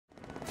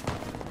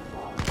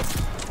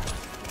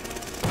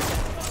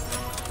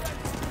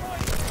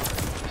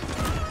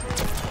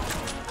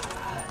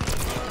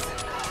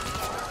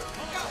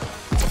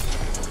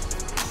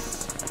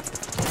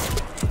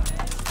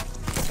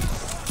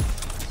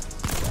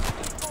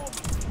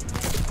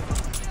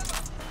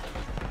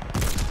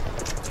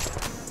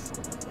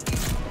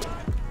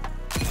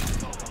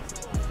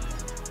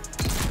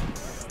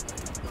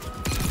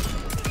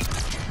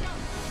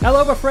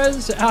Hello my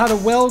friends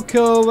and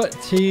welcome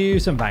to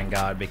some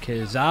Vanguard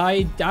because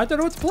I don't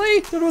know what to play,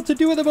 don't know what to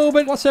do at the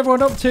moment. What's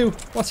everyone up to?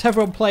 What's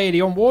everyone playing? Are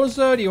you on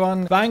Warzone? Are you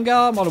on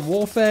Vanguard, Modern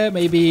Warfare?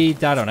 Maybe,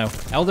 I don't know,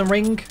 Elden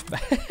Ring?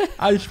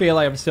 I just feel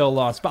like I'm still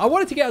lost. But I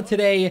wanted to get out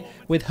today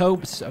with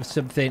hopes of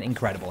something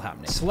incredible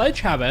happening.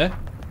 Sledgehammer,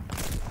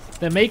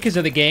 the makers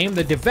of the game,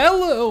 the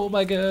developers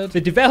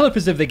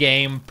of the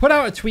game put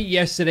out a tweet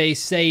yesterday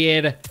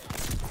saying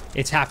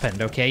it's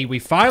happened, okay? We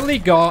finally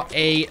got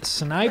a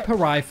sniper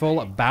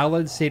rifle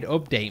balancing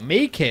update,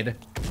 making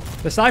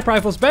the sniper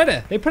rifles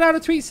better. They put out a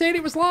tweet saying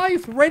it was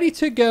live, ready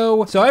to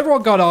go. So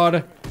everyone got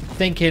on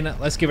thinking,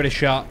 let's give it a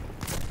shot.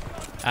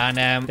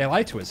 And they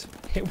lied to us.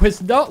 It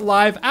was not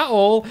live at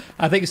all.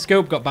 I think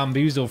Scope got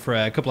bamboozled for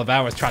a couple of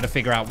hours trying to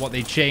figure out what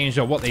they changed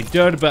or what they'd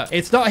done, but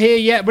it's not here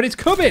yet, but it's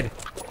coming.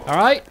 All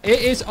right, it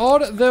is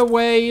on the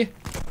way.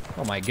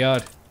 Oh my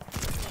God.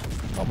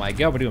 Oh my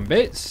God, we're doing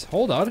bits.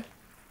 Hold on.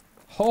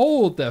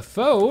 Hold the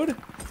phone.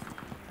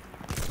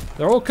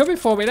 They're all coming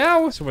for me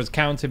now. Someone's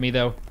counted me,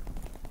 though.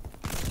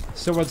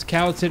 Someone's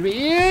counted me.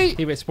 Yay!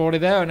 See if it's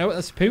spawning there. Oh, no,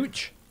 that's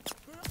Pooch.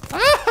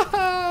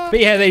 But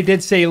yeah, they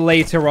did say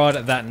later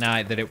on that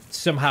night that it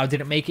somehow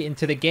didn't make it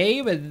into the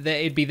game and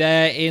that it'd be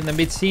there in the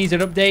mid-season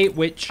update,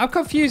 which I'm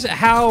confused at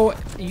how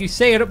you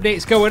say an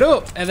update's going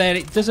up and then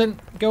it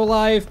doesn't go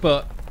live,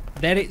 but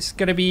then it's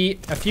going to be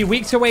a few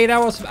weeks away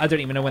now. I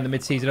don't even know when the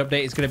mid-season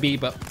update is going to be,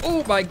 but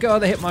oh my God,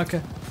 the hit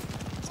marker.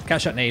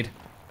 Catch that nade.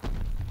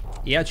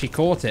 He actually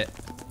caught it,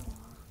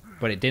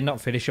 but it did not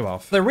finish him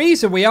off. The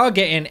reason we are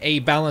getting a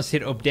balanced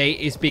hit update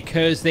is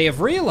because they have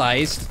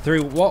realized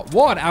through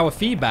one, our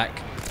feedback,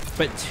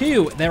 but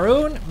two, their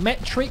own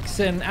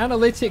metrics and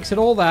analytics and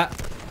all that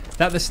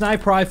the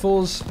sniper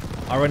rifles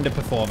are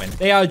underperforming.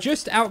 They are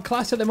just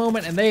outclassed at the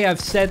moment, and they have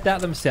said that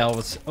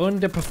themselves.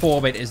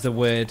 Underperforming is the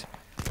word.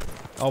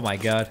 Oh my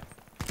God.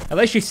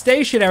 Unless you're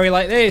stationary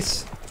like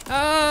this.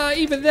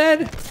 Even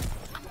then.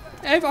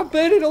 If I'm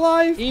burning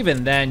alive.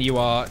 Even then, you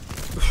are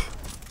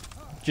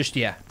just,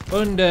 yeah,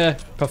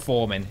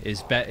 underperforming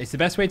is the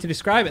best way to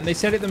describe it. And they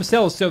said it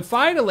themselves. So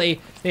finally,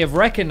 they have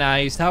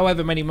recognized,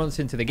 however many months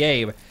into the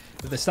game,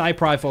 that the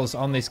sniper rifles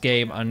on this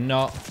game are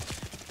not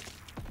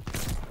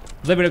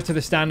living up to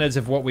the standards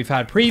of what we've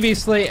had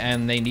previously,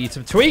 and they need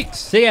some tweaks.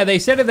 So yeah, they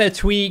said in their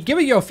tweet,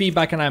 given your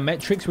feedback on our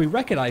metrics, we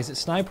recognize that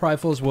sniper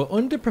rifles were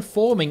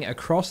underperforming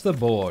across the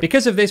board.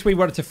 Because of this, we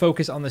wanted to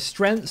focus on the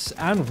strengths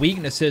and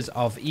weaknesses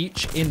of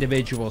each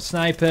individual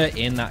sniper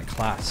in that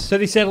class. So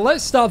they said,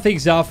 let's start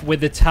things off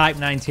with the Type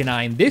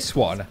 99. This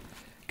one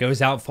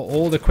goes out for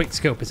all the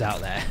quickscopers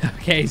out there.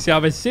 Okay, so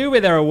I'm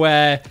assuming they're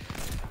aware.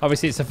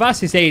 Obviously, it's the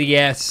fastest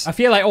ADS. I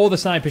feel like all the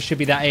snipers should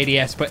be that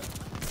ADS, but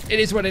it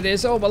is what it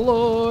is. Oh, my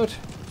Lord.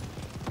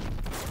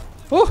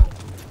 Oh.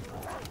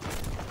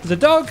 There's a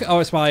dog. Oh,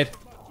 it's wide.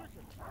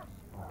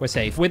 We're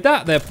safe. With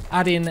that, they're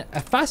adding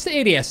a faster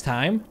ADS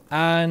time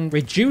and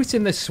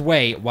reducing the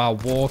sway while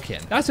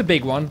walking. That's a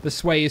big one. The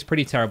sway is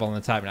pretty terrible on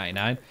the Type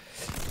 99.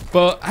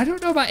 But I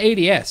don't know about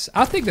ADS.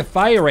 I think the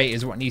fire rate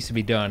is what needs to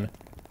be done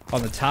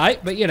on the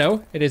Type. But, you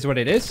know, it is what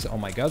it is. Oh,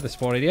 my God. They're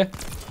spawning here.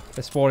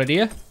 They're spawning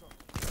here.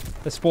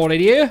 They're spawning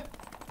here.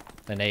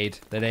 The nade.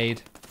 The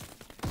nade.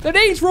 The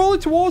nade's rolling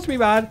towards me,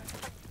 man.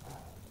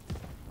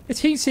 It's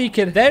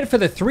heat-seeking. Then for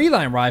the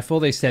 3-line rifle,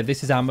 they said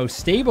this is our most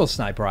stable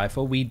sniper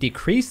rifle. We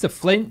decrease the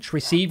flinch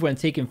received when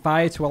taking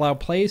fire to allow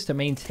players to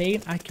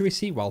maintain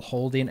accuracy while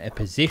holding a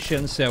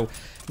position. So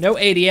no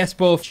ADS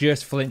buff,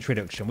 just flinch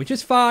reduction, which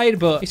is fine,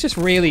 but it's just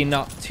really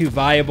not too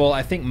viable.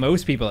 I think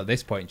most people at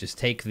this point just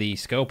take the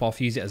scope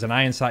off, use it as an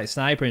iron sight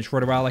sniper, and just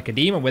run around like a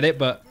demon with it,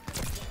 but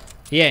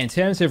yeah, in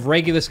terms of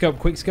regular scope,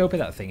 quick scope,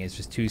 that thing is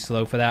just too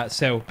slow for that.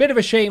 So, bit of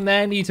a shame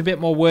there. Needs a bit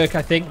more work,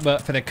 I think.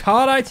 But for the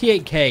Card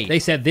IT8K, they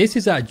said this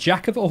is our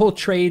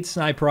jack-of-all-trades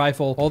sniper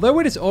rifle. Although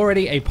it is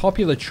already a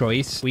popular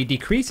choice, we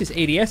decrease its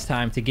ADS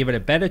time to give it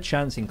a better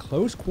chance in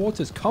close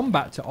quarters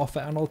combat to offer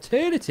an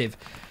alternative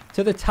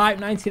to the Type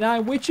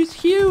 99, which is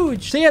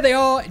huge. So yeah, they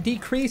are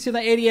decreasing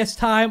the ADS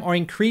time or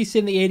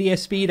increasing the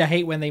ADS speed. I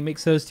hate when they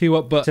mix those two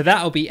up, but so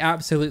that'll be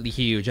absolutely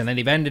huge. And then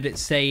they've ended it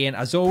saying,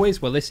 as always,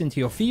 we're listening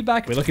to your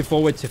feedback. We're looking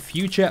forward to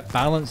future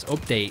balance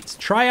updates.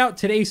 Try out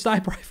today's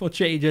sniper rifle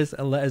changes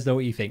and let us know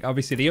what you think.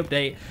 Obviously, the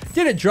update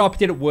didn't drop,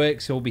 didn't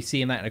work, so we'll be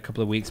seeing that in a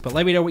couple of weeks. But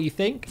let me know what you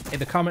think in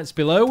the comments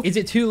below. Is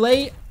it too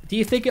late? Do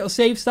you think it'll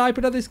save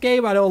sniping on this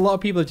game? I know a lot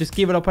of people have just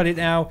given up on it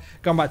now,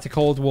 gone back to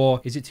Cold War.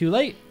 Is it too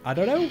late? I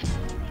don't know.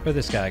 Where'd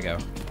this guy go?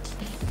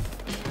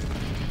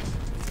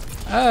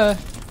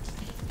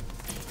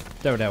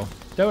 Don't know.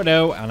 Don't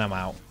know, and I'm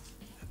out.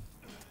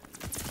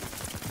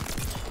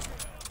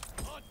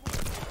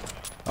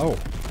 Oh.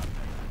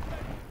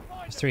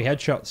 There's 3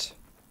 headshots.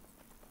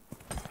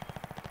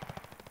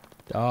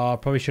 Oh,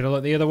 probably should have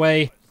looked the other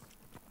way.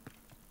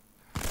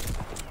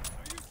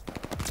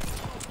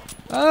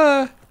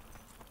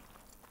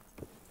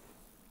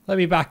 Let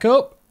me back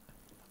up.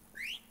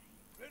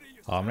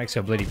 Oh, I'm next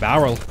to a bloody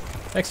barrel.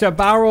 Next to a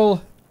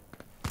barrel.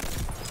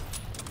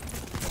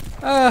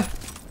 There's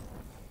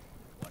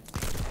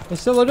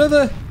still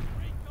another.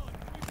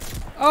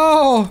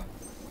 Oh,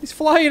 he's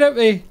flying at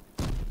me.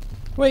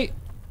 Wait.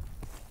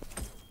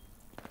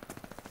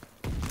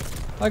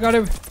 I got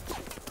him.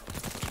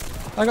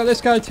 I got this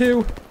guy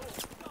too.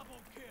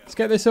 Let's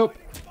get this up.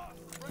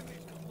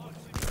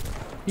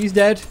 He's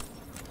dead.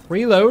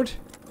 Reload.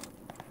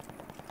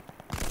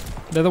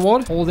 Another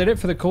one. Holding it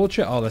for the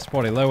culture. Oh, they're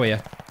spawning low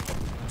here.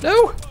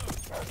 No!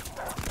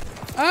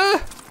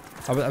 Ah!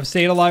 I'm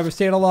staying alive. I'm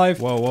staying alive.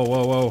 Whoa, whoa,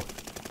 whoa, whoa.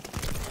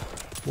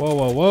 Whoa,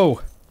 whoa,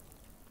 whoa.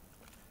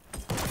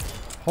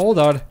 Hold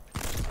on.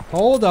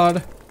 Hold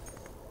on.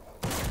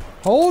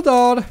 Hold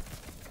on.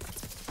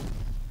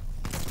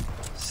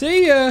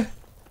 See ya.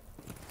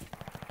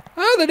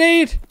 Oh, the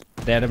need.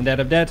 Dead, I'm dead,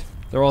 I'm dead.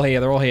 They're all here,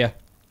 they're all here.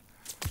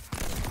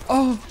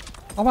 Oh,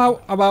 I'm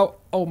out, I'm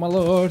out. Oh, my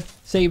lord.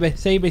 Save me,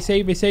 save me,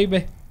 save me, save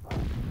me.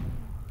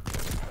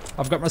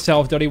 I've got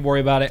myself, don't even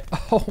worry about it.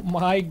 Oh,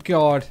 my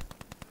God.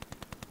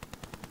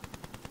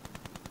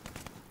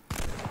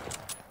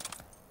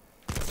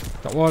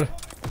 Got one.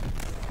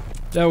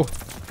 No.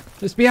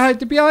 It's behind,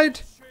 they're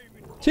behind.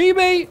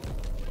 Teammate.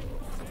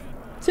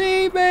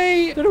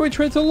 Teammate. Don't know which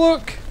way to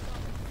look.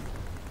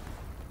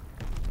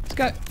 This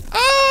guy.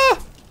 Ah!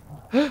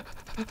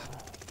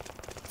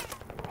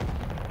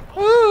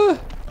 Ah!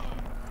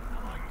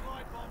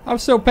 I'm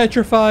so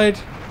petrified.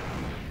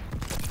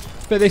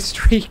 For this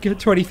streak of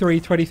 23,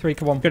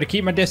 come on. Gotta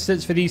keep my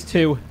distance for these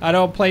two. I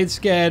know I'm playing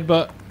scared,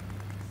 but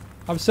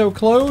I'm so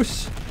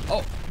close.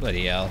 Oh,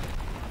 bloody hell.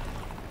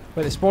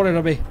 Wait, they're spawning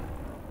on me.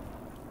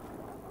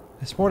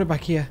 They're spawning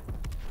back here.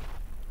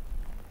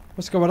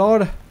 What's going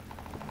on?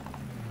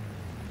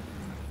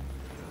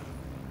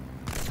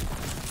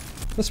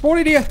 They're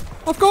spawning here.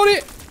 I've got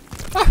it.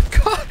 I've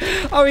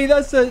got. I mean,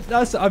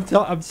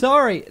 I'm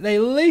sorry. They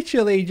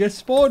literally just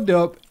spawned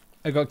up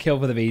and got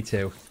killed with a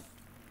V2.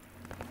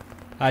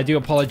 I do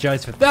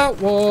apologize for that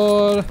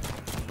one.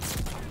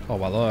 Oh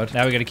my lord.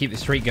 Now we're gonna keep the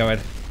streak going.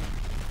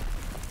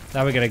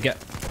 Now we're gonna get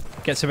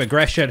some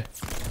aggression.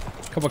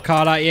 Come on,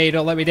 card out here.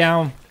 Don't let me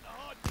down.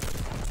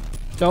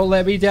 Don't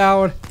let me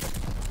down.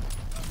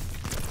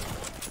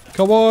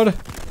 Come on.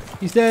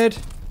 He's dead.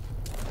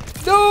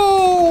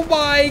 No,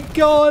 my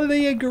God,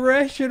 the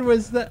aggression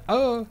was that.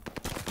 Oh.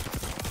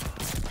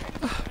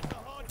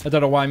 I don't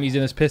know why I'm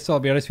using this pistol,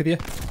 I'll be honest with you.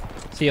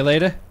 See you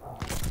later.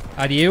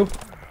 Adieu.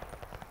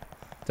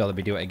 Don't let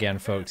me do it again,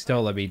 folks.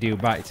 Don't let me do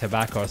back to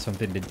back or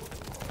something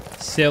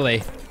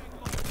silly.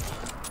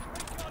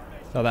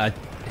 Not that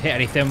I hit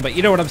anything, but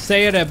you know what I'm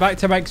saying? A back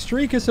to back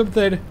streak or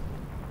something.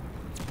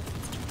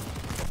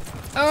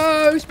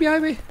 Oh, who's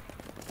behind me?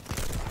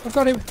 I've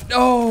got him.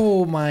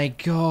 Oh my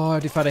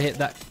God, if I'd have hit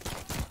that.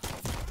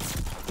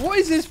 What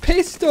is this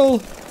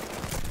pistol?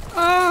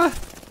 Ah!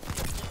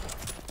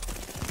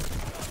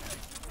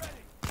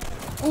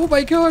 Oh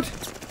my God!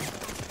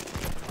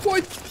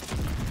 What?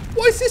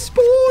 What is this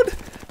spawn?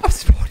 I'm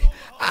spawning.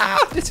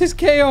 Ah! This is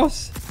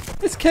chaos.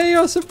 It's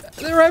chaos.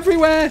 They're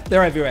everywhere.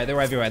 They're everywhere. They're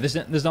everywhere. There's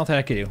nothing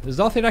I can do. There's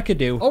nothing I can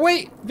do. Oh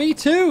wait,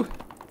 V2.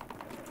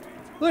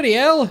 Bloody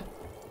hell!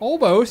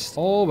 Almost.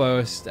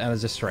 Almost. And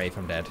there's a strafe.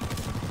 I'm dead.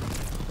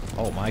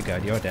 Oh my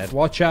God, you're dead.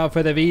 Watch out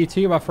for the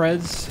V2, my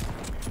friends.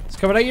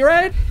 Coming out your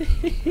head.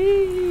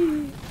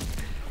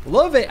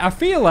 Love it. I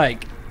feel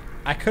like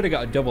I could have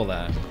got a double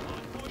there.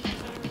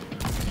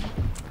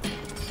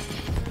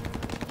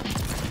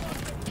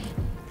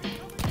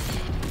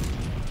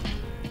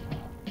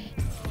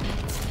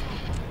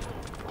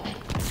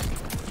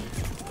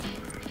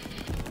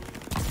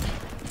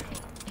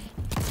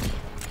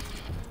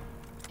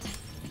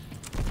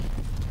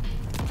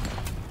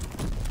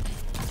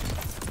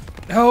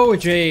 Oh,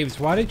 James,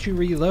 why did you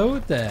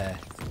reload there?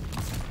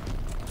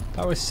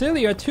 That was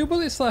silly. You had 2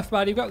 bullets left,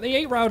 man. You've got the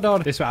 8 round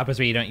on. This is what happens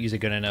when you don't use a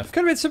gun enough. Could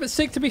have been something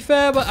sick, to be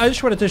fair, but I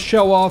just wanted to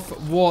show off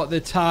what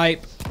the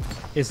type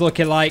is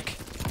looking like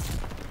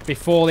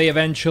before they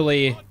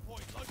eventually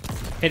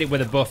hit it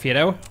with a buff, you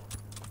know?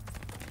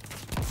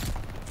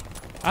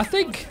 I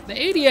think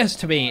the ADS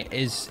to me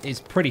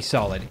is pretty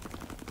solid.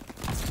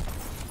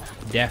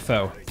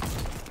 Defo.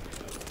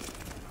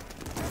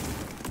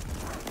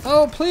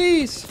 Oh,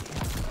 please.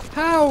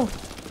 How?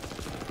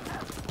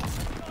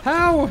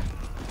 How?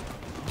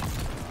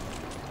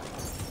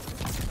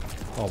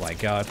 Oh my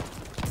God.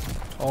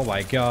 Oh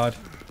my God.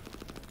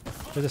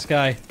 Where's this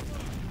guy?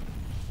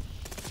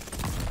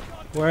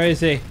 Where is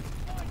he?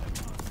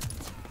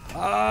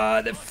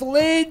 Ah, the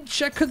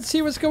flinch! I couldn't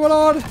see what's going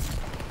on.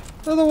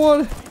 Another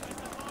one.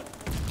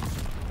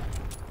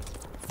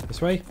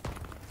 This way.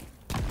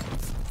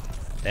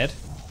 Dead.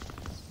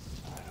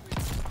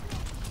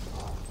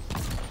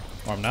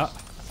 Or I'm not.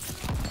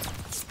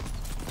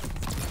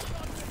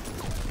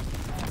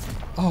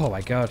 Oh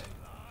my God.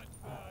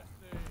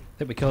 I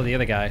think we killed the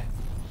other guy.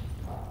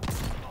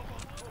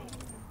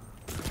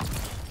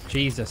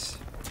 Jesus.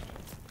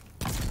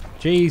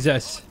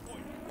 Jesus.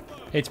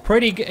 It's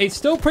pretty good. It's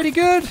still pretty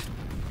good.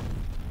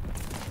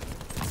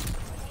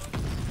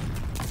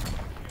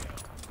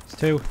 It's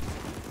 2.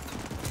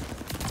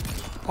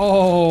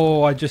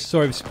 Oh, I just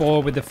saw him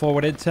spawn with the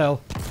forward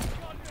intel.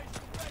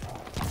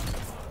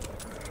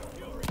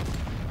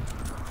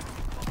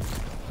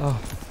 Oh.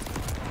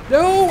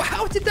 No,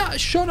 how did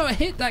that shot not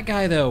hit that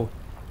guy, though?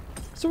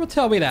 Someone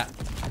tell me that.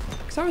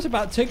 Because I was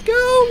about to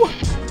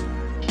go.